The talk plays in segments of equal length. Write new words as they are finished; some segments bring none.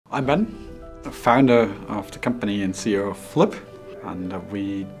I'm Ben, the founder of the company and CEO of Flip, and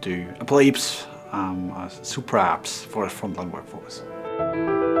we do employee apps, super apps for the frontline workforce.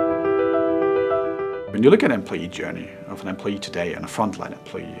 When you look at an employee journey of an employee today and a frontline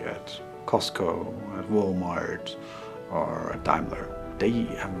employee at Costco, at Walmart, or at Daimler, they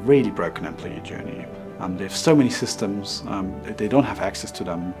have really broken employee journey. They have so many systems, they don't have access to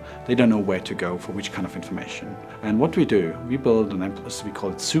them, they don't know where to go for which kind of information. And what we do, we build we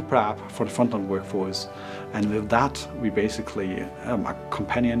call it super app for the frontline workforce, and with that we basically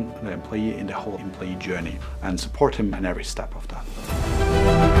accompany the employee in the whole employee journey and support him in every step of that.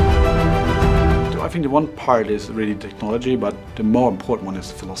 I think the one part is really technology, but the more important one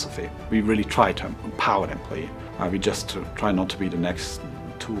is the philosophy. We really try to empower the employee. We just try not to be the next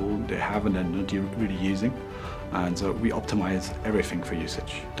tool they have and they're not really using. And so we optimize everything for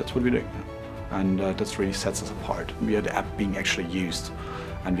usage. That's what we do. And that really sets us apart. We are the app being actually used,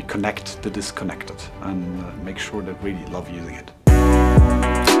 and we connect the disconnected and make sure they really love using it.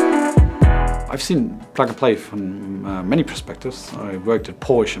 I've seen plug and play from many perspectives. I worked at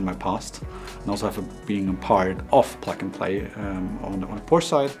Porsche in my past, and also have being a part of plug and play on the Porsche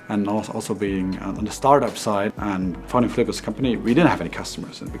side, and also being on the startup side. And founding Flip as a company, we didn't have any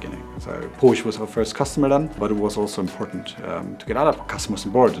customers in the beginning. So Porsche was our first customer then, but it was also important to get other customers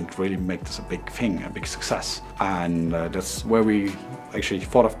on board and really make this a big thing, a big success. And that's where we actually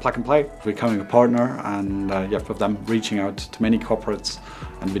thought of plug and play, becoming a partner, and with them reaching out to many corporates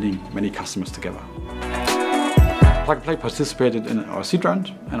and winning many customers together. Plug and Play participated in our seed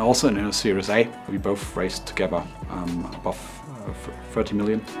round and also in our Series A. We both raised together above 30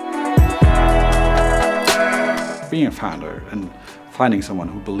 million. Being a founder and finding someone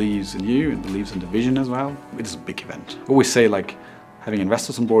who believes in you and believes in the vision as well, it is a big event. I always say, like, having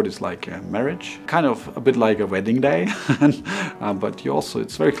investors on board is like a marriage, kind of a bit like a wedding day, but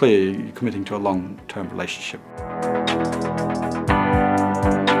it's very clear you're committing to a long-term relationship.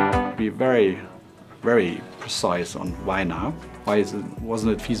 Be very, very precise on why now. Why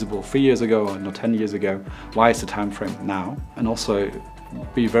wasn't it feasible 3 years ago or not 10 years ago? Why is the time frame now? And also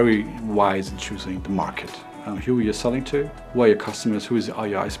be very wise in choosing the market. Who are you selling to? Who are your customers? Who are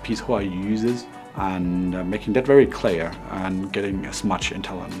your ISPs? Who are your users? And making that very clear and getting as much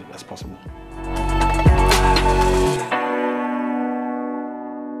intel on it as possible.